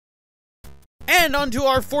And on to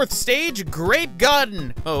our fourth stage, Grape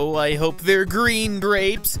Garden. Oh, I hope they're green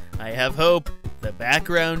grapes. I have hope. The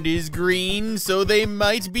background is green, so they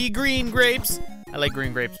might be green grapes. I like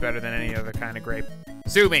green grapes better than any other kind of grape.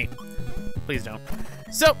 Sue me. Please don't.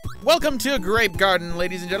 So, welcome to Grape Garden,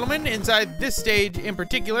 ladies and gentlemen. Inside this stage in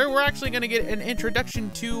particular, we're actually going to get an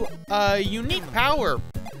introduction to a unique power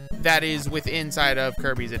that is inside of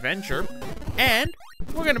Kirby's adventure. And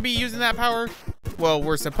we're going to be using that power, well,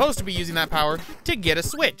 we're supposed to be using that power to get a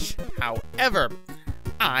switch. However,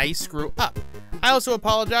 I screw up. I also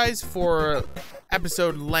apologize for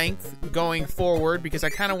episode length going forward because I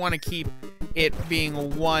kind of want to keep it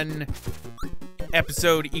being one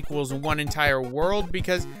episode equals one entire world,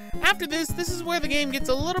 because after this is where the game gets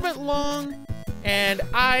a little bit long and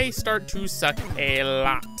I start to suck a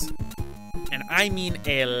lot. And I mean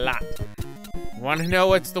a lot. Want to know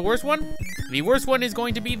what's the worst one? The worst one is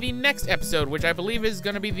going to be the next episode, which I believe is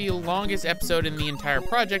going to be the longest episode in the entire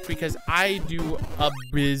project because I do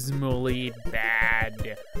abysmally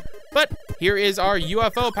bad. But here is our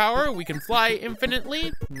UFO power. We can fly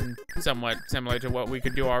infinitely, somewhat similar to what we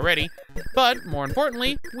could do already. But more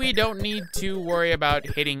importantly, we don't need to worry about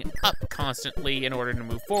hitting up constantly in order to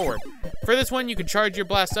move forward. For this one, you can charge your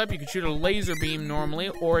blast up. You can shoot a laser beam normally,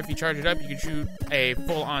 or if you charge it up, you can shoot a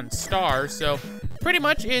full-on star. So pretty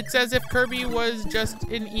much it's as if Kirby was just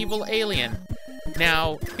an evil alien.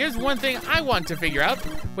 Now, here's one thing I want to figure out.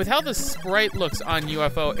 With how the sprite looks on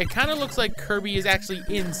UFO, it kind of looks like Kirby is actually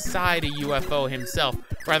inside a UFO himself,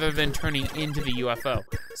 rather than turning into the UFO.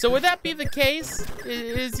 So would that be the case?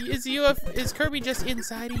 Is Kirby just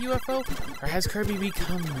inside a UFO? Or has Kirby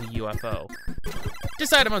become the UFO?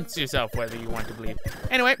 Decide amongst yourself whether you want to believe.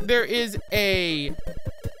 Anyway, there is a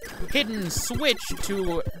hidden switch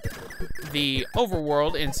to the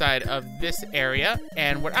overworld inside of this area,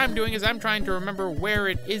 and what I'm doing is I'm trying to remember where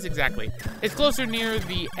it is exactly. It's closer near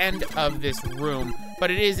the end of this room, but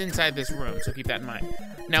it is inside this room, so keep that in mind.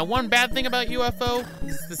 Now, one bad thing about UFO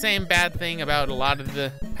is the same bad thing about a lot of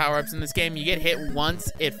the power-ups in this game. You get hit once,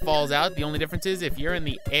 it falls out. The only difference is if you're in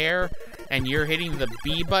the air and you're hitting the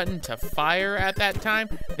B button to fire at that time,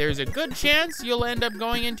 there's a good chance you'll end up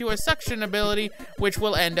going into a suction ability, which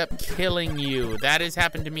will end up killing you. That has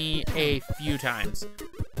happened to me a few times.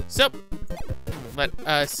 So, let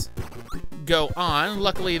us go on.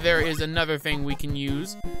 Luckily, there is another thing we can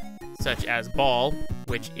use, such as Ball,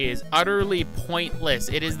 which is utterly pointless.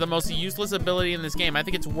 It is the most useless ability in this game. I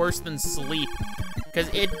think it's worse than Sleep, because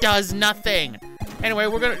it does nothing. Anyway,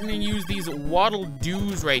 we're going to use these Waddle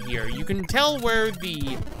Doos right here. You can tell where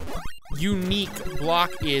the unique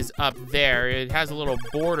block is up there. It has a little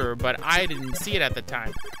border, but I didn't see it at the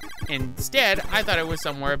time. Instead, I thought it was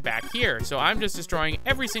somewhere back here. So I'm just destroying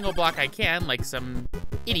every single block I can, like some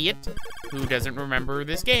idiot who doesn't remember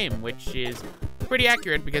this game, which is pretty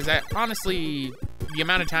accurate because honestly, the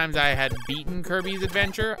amount of times I had beaten Kirby's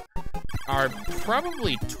Adventure are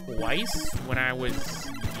probably twice when I was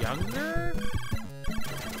younger.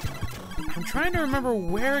 I'm trying to remember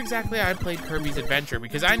where exactly I played Kirby's Adventure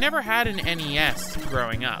because I never had an NES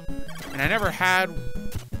growing up. And I never had,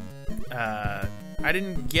 I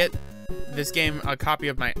didn't get this game a copy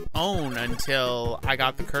of my own until I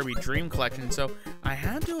got the Kirby Dream Collection. So I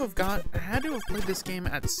had to have played this game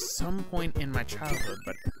at some point in my childhood,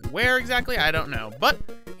 but where exactly, I don't know. But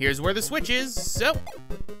here's where the switch is, so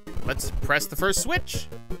let's press the first switch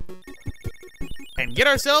and get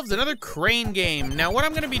ourselves another crane game. Now what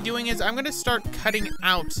I'm gonna be doing is I'm gonna start cutting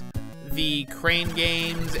out the crane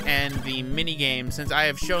games and the mini games since I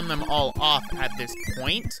have shown them all off at this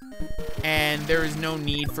point, and there is no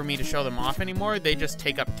need for me to show them off anymore. They just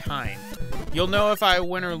take up time. You'll know if I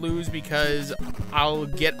win or lose because I'll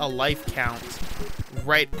get a life count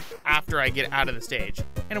right after I get out of the stage.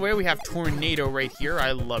 Anyway, we have Tornado right here.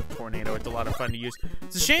 I love Tornado. It's a lot of fun to use.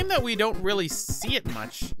 It's a shame that we don't really see it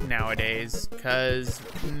much nowadays, because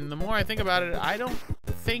the more I think about it, I don't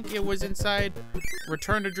think it was inside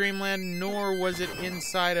Return to Dreamland, nor was it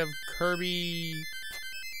inside of Kirby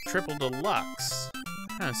Triple Deluxe.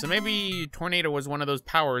 So maybe Tornado was one of those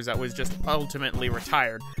powers that was just ultimately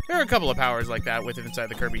retired. There are a couple of powers like that with inside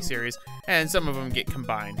the Kirby series, and some of them get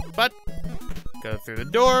combined. But go through the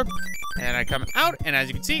door, and I come out, and as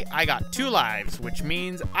you can see, I got 2 lives, which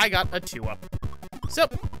means I got a 2-up. So,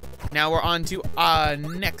 now we're on to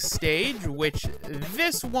next stage, which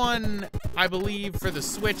this one, I believe, for the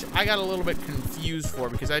Switch, I got a little bit confused for,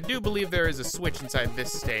 because I do believe there is a Switch inside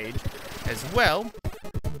this stage as well,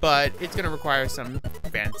 but it's going to require some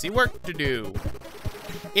fancy work to do,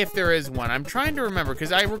 if there is one. I'm trying to remember,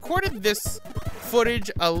 because I recorded this footage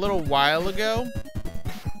a little while ago,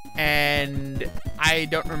 and I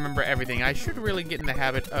don't remember everything. I should really get in the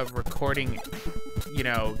habit of recording, you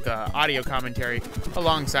know, the audio commentary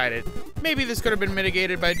alongside it. Maybe this could have been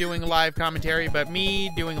mitigated by doing live commentary, but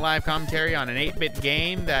me doing live commentary on an 8-bit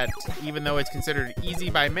game that, even though it's considered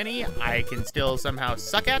easy by many, I can still somehow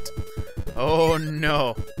suck at. Oh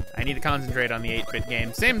no, I need to concentrate on the 8-bit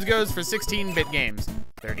games. Same goes for 16-bit games.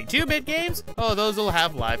 32-bit games? Oh, those will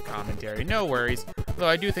have live commentary, no worries. Though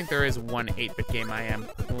I do think there is one 8-bit game I am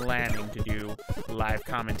planning to do live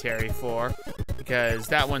commentary for, because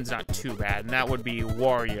that one's not too bad, and that would be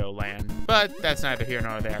Wario Land. But that's neither here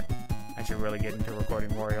nor there. I should really get into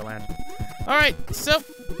recording Wario Land. Alright, so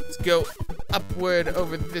let's go upward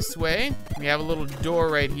over this way. We have a little door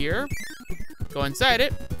right here. Go inside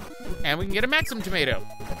it, and we can get a Maxim tomato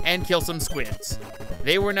and kill some squids.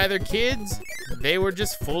 They were neither kids, they were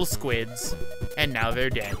just full squids, and now they're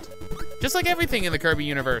dead. Just like everything in the Kirby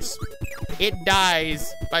universe, it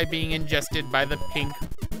dies by being ingested by the pink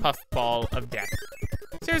puffball of death.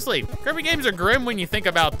 Seriously, Kirby games are grim when you think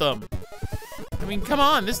about them. I mean, come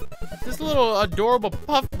on, this little adorable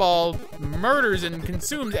puffball murders and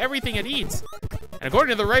consumes everything it eats. And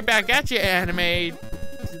according to the Right Back At Ya anime,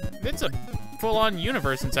 it's a full-on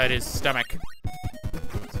universe inside his stomach.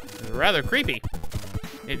 It's rather creepy.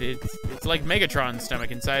 It's like Megatron's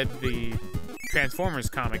stomach inside the Transformers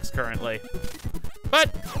comics currently. But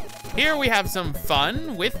here we have some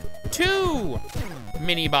fun with 2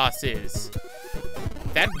 mini-bosses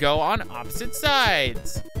that go on opposite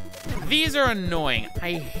sides. These are annoying.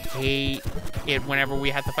 I hate it whenever we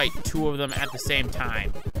have to fight 2 of them at the same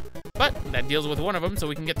time. But that deals with one of them, so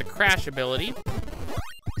we can get the crash ability.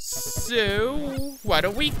 So why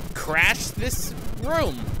don't we crash this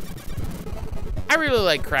room? I really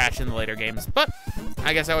like Crash in the later games, but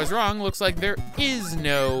I guess I was wrong. Looks like there is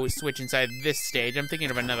no switch inside this stage. I'm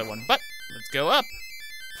thinking of another one, but let's go up.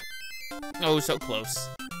 Oh, so close.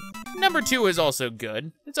 Number 2 is also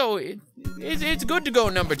good. It's good to go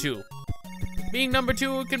number 2. Being number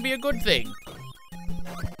 2 can be a good thing.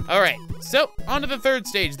 All right, so on to the 3rd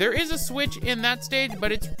stage. There is a switch in that stage,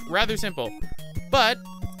 but it's rather simple. But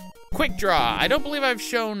quick draw. I don't believe I've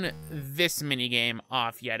shown this minigame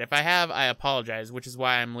off yet. If I have, I apologize, which is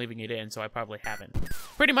why I'm leaving it in, so I probably haven't.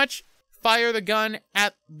 Pretty much, fire the gun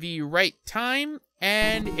at the right time,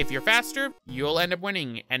 and if you're faster, you'll end up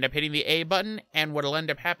winning. End up hitting the A button, and what'll end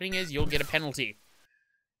up happening is you'll get a penalty.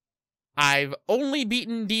 I've only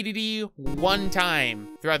beaten DDD 1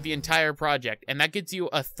 time throughout the entire project, and that gets you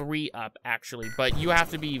a 3-up, actually, but you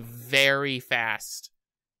have to be very fast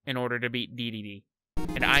in order to beat DDD.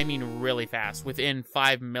 And I mean really fast, within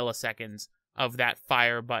 5 milliseconds of that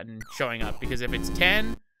fire button showing up. Because if it's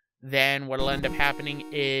 10, then what'll end up happening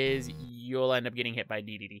is you'll end up getting hit by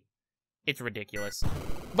DDD. It's ridiculous.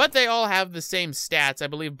 But they all have the same stats. I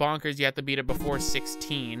believe Bonkers, you have to beat it before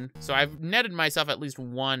 16. So I've netted myself at least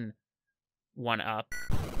one up.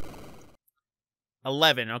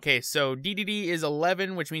 11. Okay, so DDD is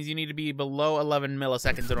 11, which means you need to be below 11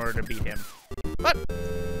 milliseconds in order to beat him. But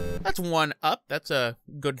that's 1 up. That's a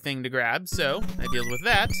good thing to grab, so that deals with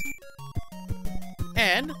that.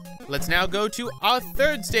 And let's now go to our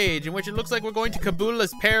 3rd stage, in which it looks like we're going to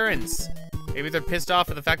Kabula's parents. Maybe they're pissed off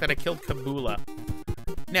at the fact that I killed Kabula.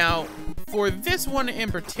 Now, for this one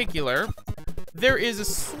in particular, there is a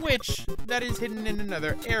switch that is hidden in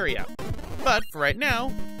another area. But for right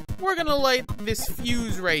now, we're gonna light this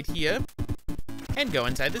fuse right here and go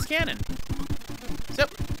inside this cannon. So,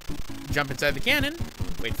 jump inside the cannon,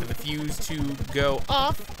 wait for the fuse to go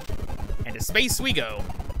off, and to space we go.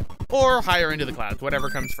 Or higher into the clouds, whatever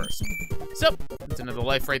comes first. So, that's another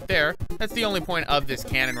life right there. That's the only point of this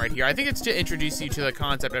cannon right here. I think it's to introduce you to the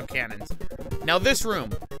concept of cannons. Now this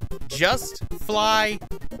room, just fly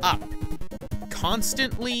up.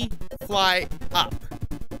 Constantly fly up.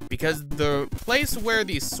 Because the place where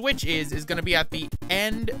the switch is gonna be at the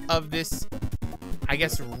end of this, I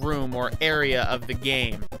guess, room or area of the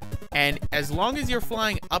game. And as long as you're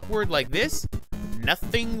flying upward like this,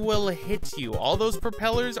 nothing will hit you. All those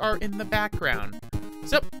propellers are in the background.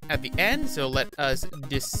 So, at the end, so let us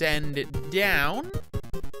descend down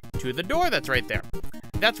to the door that's right there.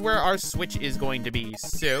 That's where our switch is going to be.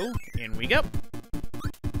 So, in we go.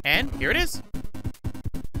 And here it is.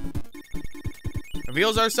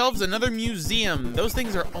 Reveals ourselves another museum. Those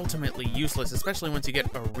things are ultimately useless, especially once you get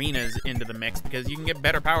arenas into the mix, because you can get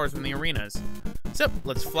better powers from the arenas. So,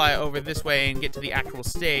 let's fly over this way and get to the actual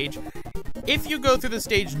stage. If you go through the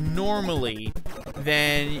stage normally,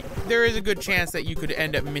 then there is a good chance that you could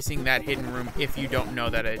end up missing that hidden room if you don't know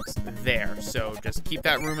that it's there. So just keep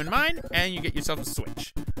that room in mind, and you get yourself a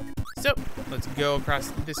switch. So, let's go across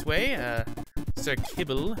this way. extra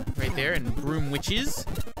kibble right there, and broom witches.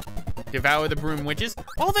 Devour the broom witches.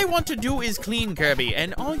 All they want to do is clean, Kirby,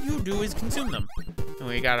 and all you do is consume them. And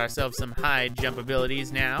we got ourselves some high jump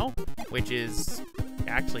abilities now, which is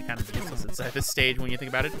actually kind of useless inside this stage when you think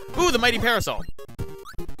about it. Ooh, the mighty parasol.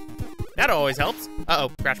 That always helps. Uh-oh,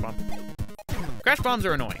 crash bomb. Crash bombs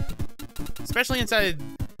are annoying, especially inside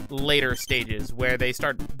later stages where they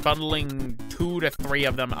start bundling 2 to 3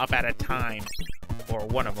 of them up at a time, or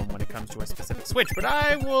 1 of them when it comes to a specific switch, but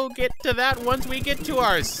I will get to that once we get to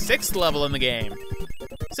our 6th level in the game.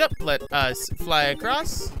 So, let us fly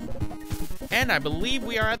across, and I believe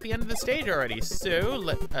we are at the end of the stage already, so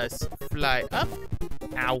let us fly up.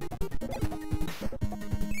 Ow.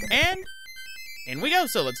 And in we go,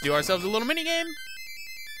 so let's do ourselves a little mini game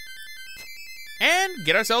and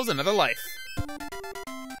get ourselves another life.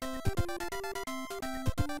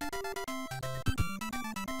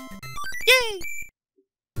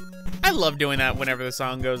 I love doing that whenever the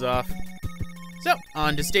song goes off. So,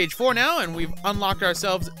 on to stage 4 now, and we've unlocked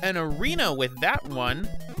ourselves an arena with that one.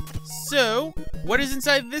 So, what is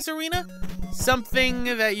inside this arena? Something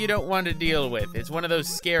that you don't want to deal with. It's one of those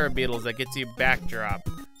scarab beetles that gets you backdrop.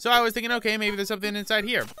 So I was thinking, okay, maybe there's something inside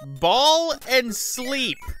here. Ball and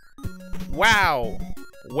sleep. Wow.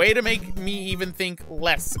 Way to make me even think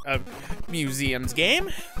less of museums game.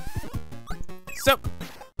 So,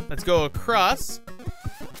 let's go across.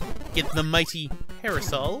 Get the mighty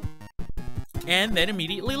parasol, and then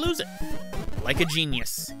immediately lose it, like a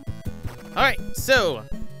genius. All right, so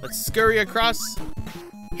let's scurry across,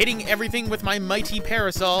 hitting everything with my mighty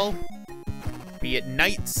parasol, be it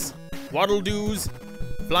knights, waddle-doos,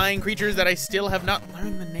 flying creatures that I still have not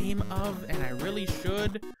learned the name of, and I really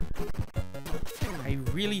should.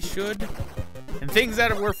 And things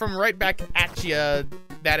that were from right back at ya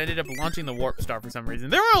that ended up launching the warp star for some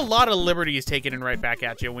reason. There are a lot of liberties taken in right back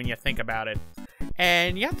at you when you think about it,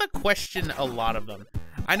 and you have to question a lot of them.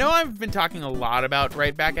 I know I've been talking a lot about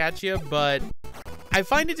right back at you, but I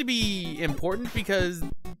find it to be important because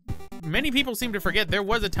many people seem to forget there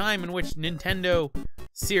was a time in which Nintendo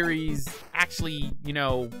series actually, you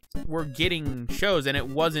know, were getting shows, and it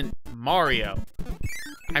wasn't Mario.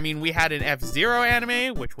 I mean, we had an F-Zero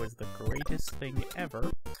anime, which was the greatest thing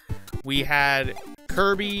ever. We had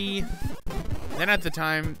Kirby. Then at the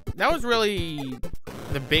time, that was really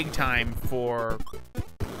the big time for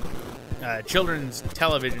children's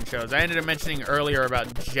television shows. I ended up mentioning earlier about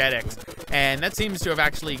Jetix, and that seems to have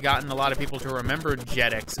actually gotten a lot of people to remember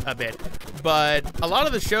Jetix a bit. But a lot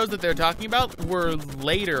of the shows that they're talking about were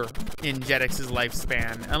later in Jetix's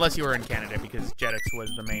lifespan, unless you were in Canada, because Jetix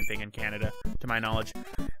was the main thing in Canada, to my knowledge.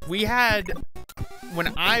 We had,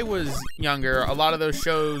 when I was younger, a lot of those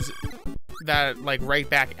shows that, like, right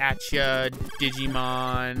back at ya,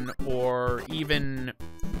 Digimon, or even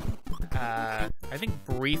I think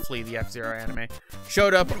briefly the F-Zero anime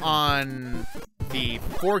showed up on the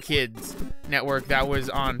 4Kids network that was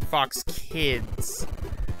on Fox Kids.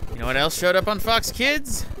 You know what else showed up on Fox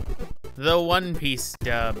Kids? The One Piece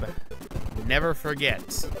dub. Never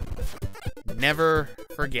forget. Never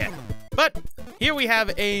forget. But here we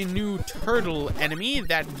have a new turtle enemy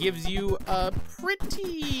that gives you a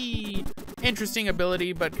pretty interesting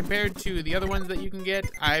ability, but compared to the other ones that you can get,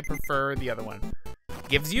 I prefer the other one.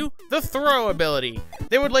 Gives you the throw ability.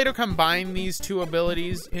 They would later combine these two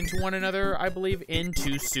abilities into one another, I believe,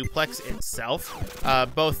 into Suplex itself,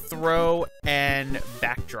 both throw and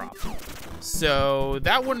backdrop. So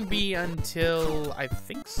that wouldn't be until, I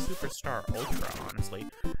think, Superstar Ultra, honestly.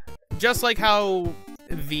 Just like how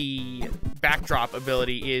the backdrop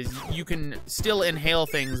ability is, you can still inhale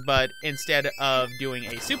things, but instead of doing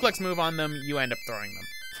a suplex move on them, you end up throwing them.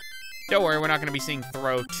 Don't worry, we're not going to be seeing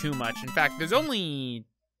throw too much. In fact, there's only,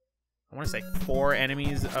 I want to say 4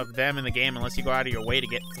 enemies of them in the game, unless you go out of your way to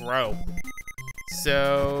get throw.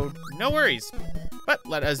 So, no worries. But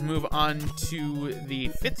let us move on to the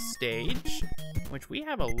 5th stage, which we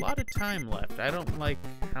have a lot of time left. I don't like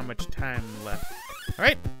how much time left. All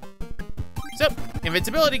right. So,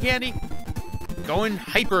 invincibility candy. Going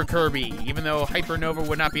Hyper Kirby, even though Hypernova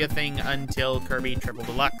would not be a thing until Kirby Triple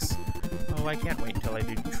Deluxe. Oh, I can't wait until I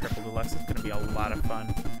do Triple Deluxe. It's gonna be a lot of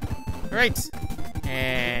fun. All right,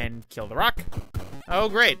 and kill the rock. Oh,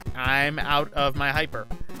 great, I'm out of my Hyper.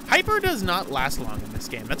 Hyper does not last long in this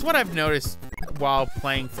game. That's what I've noticed while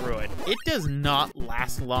playing through it. It does not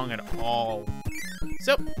last long at all.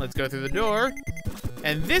 So, let's go through the door.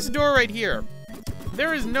 And this door right here,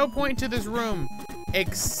 there is no point to this room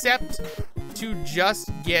except to just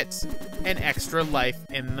get an extra life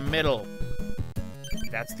in the middle.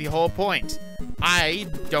 That's the whole point. I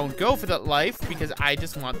don't go for that life because I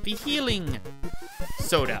just want the healing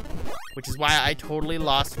soda. which is why I totally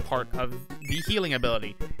lost part of the healing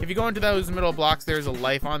ability. If you go into those middle blocks, there's a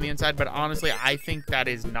life on the inside, but honestly, I think that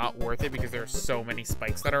is not worth it because there are so many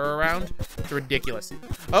spikes that are around. It's ridiculous.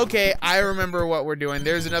 Okay, I remember what we're doing.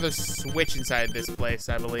 There's another switch inside this place,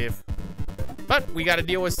 I believe. But we gotta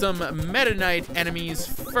deal with some Meta Knight enemies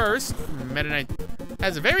first. Meta Knight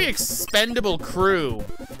has a very expendable crew.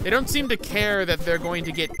 They don't seem to care that they're going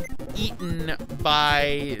to get eaten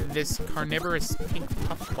by this carnivorous pink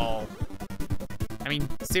puffball. I mean,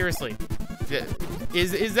 seriously.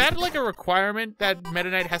 Is that like a requirement that Meta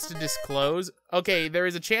Knight has to disclose? Okay, there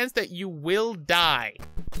is a chance that you will die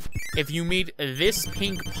if you meet this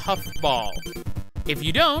pink puffball. If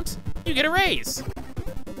you don't, you get a raise.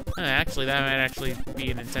 Actually, that might actually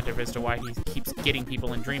be an incentive as to why he keeps getting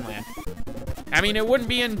people in Dreamland. I mean, it wouldn't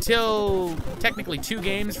be until technically 2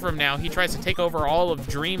 games from now he tries to take over all of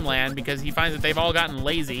Dreamland because he finds that they've all gotten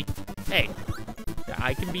lazy. Hey,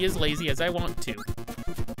 I can be as lazy as I want to.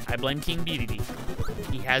 I blame King BDD.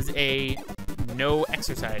 He has a no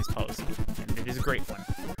exercise policy, and it is a great one.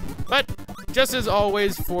 But just as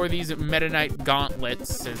always for these Meta Knight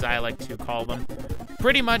gauntlets, as I like to call them,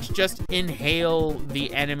 pretty much just inhale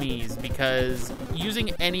the enemies because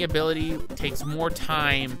using any ability takes more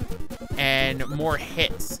time and more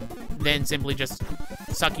hits than simply just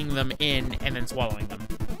sucking them in and then swallowing them.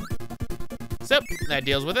 So that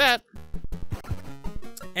deals with that.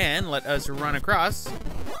 And let us run across,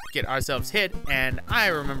 get ourselves hit, and I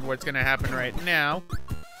remember what's gonna happen right now.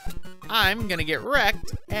 I'm gonna get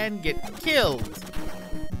wrecked and get killed.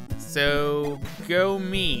 So go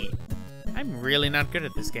me. I'm really not good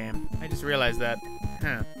at this game. I just realized that.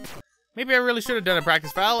 Huh. Maybe I really should have done a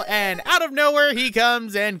practice file, and out of nowhere, he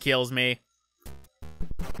comes and kills me.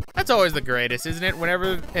 That's always the greatest, isn't it?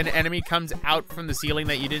 Whenever an enemy comes out from the ceiling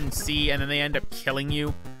that you didn't see, and then they end up killing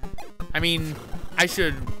you. I mean, I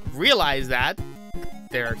should realize that.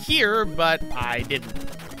 They're here, but I didn't.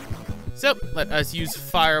 So, let us use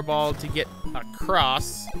Fireball to get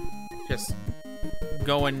across. Just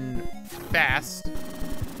going fast.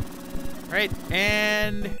 Right,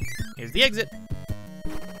 and here's the exit.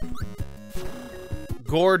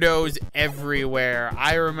 Gordos everywhere.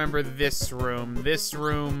 I remember this room. This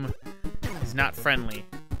room is not friendly.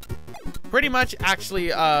 Pretty much, actually,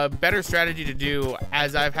 a better strategy to do,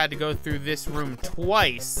 as I've had to go through this room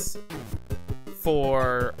twice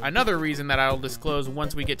for another reason that I'll disclose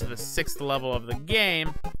once we get to the 6th level of the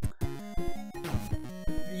game.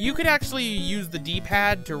 You could actually use the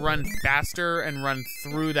D-pad to run faster and run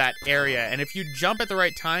through that area, and if you jump at the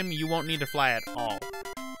right time, you won't need to fly at all.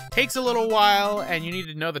 Takes a little while, and you need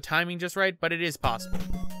to know the timing just right, but it is possible.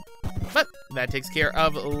 But that takes care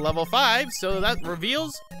of level 5, so that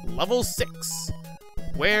reveals level 6,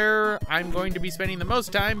 where I'm going to be spending the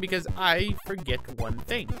most time because I forget one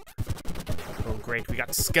thing. Oh great, we got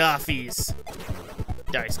Scarfies.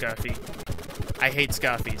 Die, Scarfy. I hate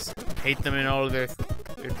Scarfies. Hate them in all of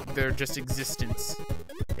their just existence.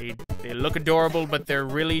 They look adorable, but they're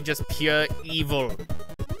really just pure evil.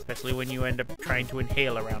 Especially when you end up trying to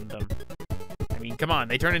inhale around them. I mean, come on,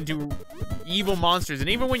 they turn into evil monsters, and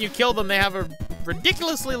even when you kill them, they have a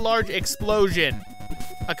ridiculously large explosion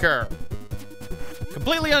occur.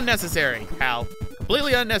 Completely unnecessary, Hal.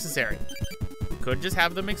 Completely unnecessary. Could just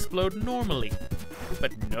have them explode normally.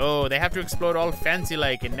 But no, they have to explode all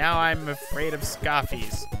fancy-like, and now I'm afraid of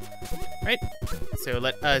Scarfies. Right? So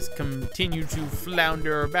let us continue to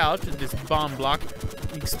flounder about this bomb block,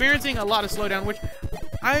 experiencing a lot of slowdown, which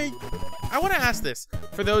I want to ask this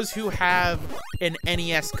for those who have an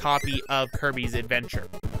NES copy of Kirby's Adventure.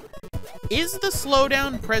 Is the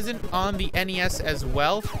slowdown present on the NES as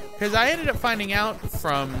well? Because I ended up finding out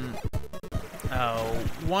from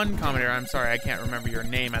one commenter, I'm sorry, I can't remember your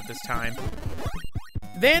name at this time.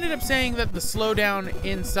 They ended up saying that the slowdown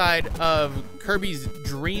inside of Kirby's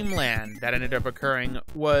Dreamland that ended up occurring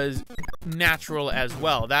was natural as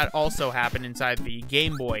well. That also happened inside the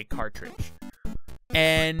Game Boy cartridge.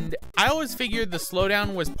 And I always figured the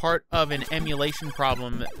slowdown was part of an emulation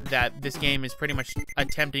problem that this game is pretty much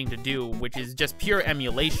attempting to do, which is just pure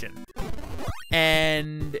emulation.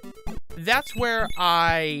 And that's where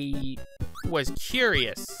I was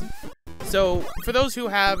curious. So, for those who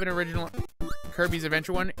have an original Kirby's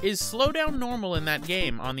Adventure one, is slowdown normal in that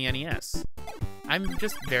game on the NES? I'm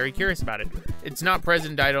just very curious about it. It's not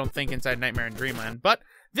present, I don't think, inside Nightmare in Dreamland, but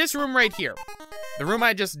this room right here, the room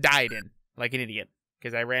I just died in, like an idiot,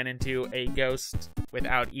 because I ran into a ghost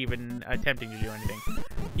without even attempting to do anything.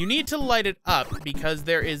 You need to light it up because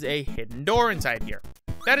there is a hidden door inside here.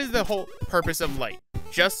 That is the whole purpose of light,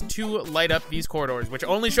 just to light up these corridors, which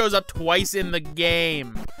only shows up twice in the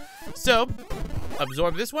game. So,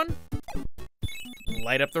 absorb this one,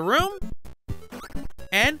 light up the room,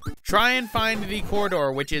 and try and find the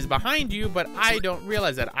corridor, which is behind you, but I don't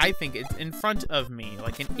realize that. I think it's in front of me,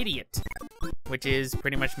 like an idiot, which is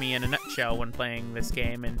pretty much me in a nutshell when playing this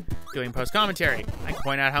game and doing post-commentary. I can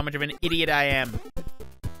point out how much of an idiot I am,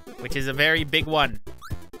 which is a very big one.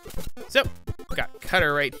 So, got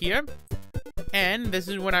Cutter right here, and this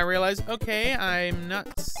is when I realized, okay, I'm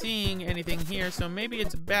not seeing anything here, so maybe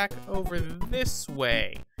it's back over this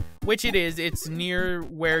way. Which it is, it's near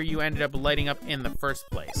where you ended up lighting up in the first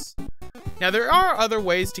place. Now there are other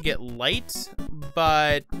ways to get light,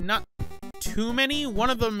 but not too many.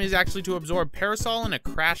 One of them is actually to absorb Parasol and a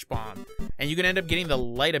Crash Bomb, and you can end up getting the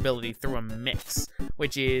light ability through a mix,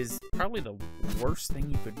 which is probably the worst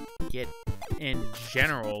thing you could get in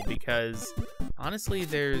general, because honestly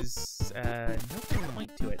there's no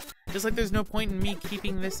point to it. Just like there's no point in me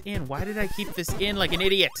keeping this in. Why did I keep this in like an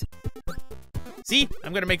idiot? See,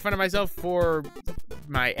 I'm gonna make fun of myself for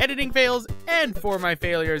my editing fails and for my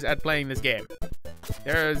failures at playing this game.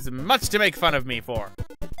 There's much to make fun of me for.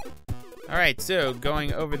 Alright, so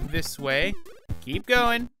going over this way. Keep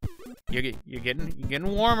going. You're getting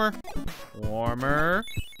warmer. Warmer.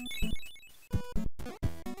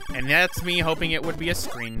 And that's me hoping it would be a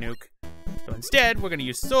screen nuke. So instead, we're gonna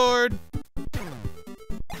use sword.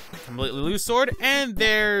 Completely loose sword, and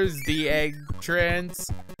there's the entrance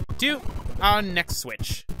to our next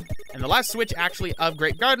switch. And the last switch actually of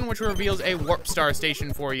Grape Garden, which reveals a Warp Star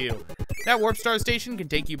Station for you. That Warp Star Station can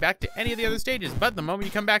take you back to any of the other stages, but the moment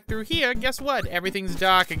you come back through here, guess what? Everything's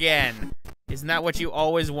dark again. Isn't that what you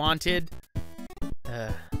always wanted?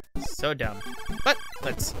 So dumb. But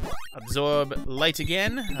let's absorb light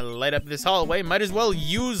again, light up this hallway. Might as well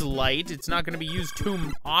use light. It's not gonna be used too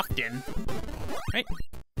often. Right?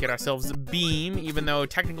 Get ourselves a beam, even though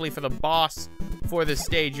technically for the boss for this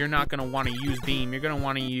stage, you're not gonna wanna use beam. You're gonna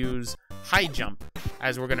wanna use high jump,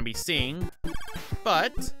 as we're gonna be seeing.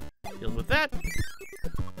 But, deal with that.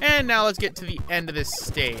 And now let's get to the end of this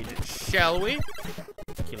stage, shall we?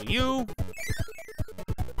 Kill you.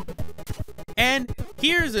 And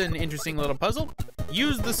here's an interesting little puzzle.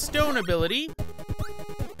 Use the stone ability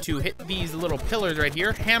to hit these little pillars right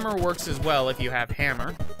here. Hammer works as well if you have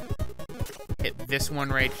hammer. Hit this one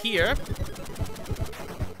right here.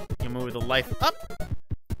 You move the life up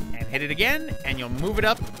and hit it again, and you'll move it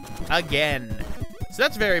up again. So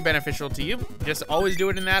that's very beneficial to you. Just always do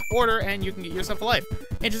it in that order and you can get yourself a life.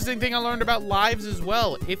 Interesting thing I learned about lives as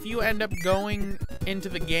well. If you end up going into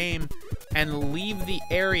the game and leave the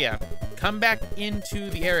area, come back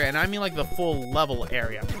into the area, and I mean like the full level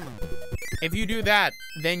area. If you do that,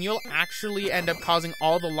 then you'll actually end up causing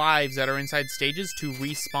all the lives that are inside stages to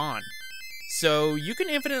respawn. So you can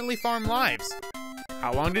infinitely farm lives.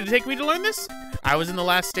 How long did it take me to learn this? I was in the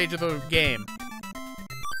last stage of the game.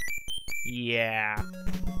 Yeah.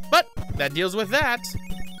 But that deals with that.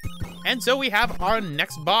 And so we have our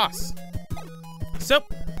next boss. So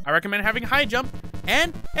I recommend having high jump.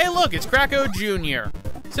 And hey, look, it's Kracko Jr.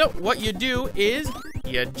 So what you do is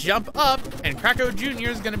you jump up, and Kracko Jr.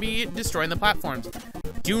 is going to be destroying the platforms.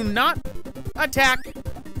 Do not attack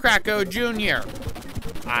Kracko Jr.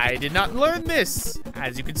 I did not learn this,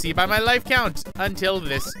 as you can see by my life count, until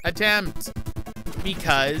this attempt.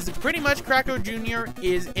 Because pretty much Kracko Jr.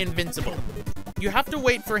 is invincible. You have to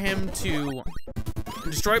wait for him to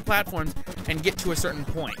destroy platforms and get to a certain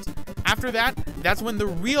point. After that, that's when the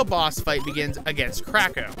real boss fight begins against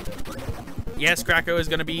Kracko. Yes, Kracko is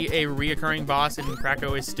going to be a reoccurring boss, and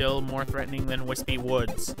Kracko is still more threatening than Wispy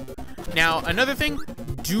Woods. Now, another thing,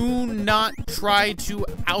 do not try to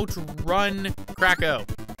outrun Kracko.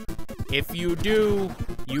 If you do,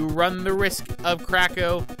 you run the risk of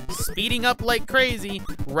Kracko speeding up like crazy,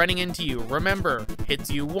 running into you. Remember,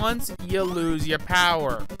 hits you once, you lose your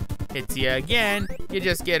power. Hits you again, you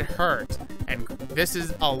just get hurt. And this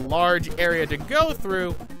is a large area to go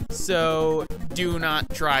through, so do not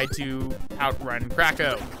try to outrun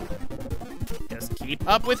Kracko. Just keep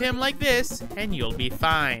up with him like this, and you'll be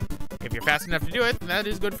fine. If you're fast enough to do it, then that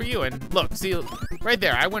is good for you. And look, see, right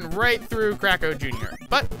there, I went right through Kracko Jr.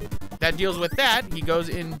 But that deals with that. He goes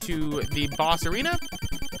into the boss arena,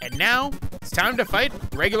 and now it's time to fight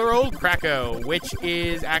regular old Kracko, which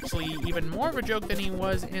is actually even more of a joke than he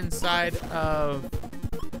was inside of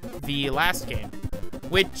the last game,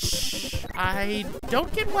 which I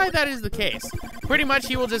don't get why that is the case. Pretty much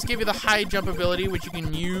he will just give you the high jump ability, which you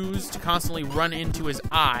can use to constantly run into his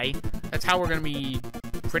eye. That's how we're going to be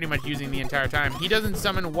pretty much using the entire time. He doesn't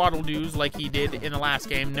summon Waddle Doos like he did in the last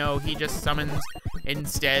game. No, he just summons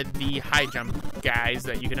instead the high jump guys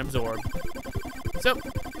that you can absorb. So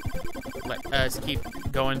let us keep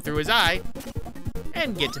going through his eye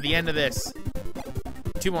and get to the end of this.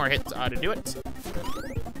 2 more hits ought to do it.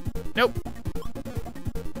 Nope.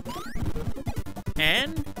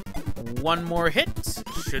 And 1 more hit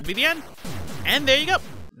should be the end. And there you go.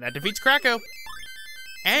 That defeats Kracko.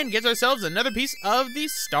 And gets ourselves another piece of the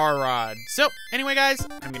Star Rod. So, anyway, guys,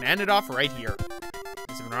 I'm going to end it off right here.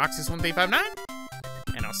 This has been Roxas1359,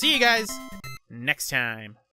 and I'll see you guys next time.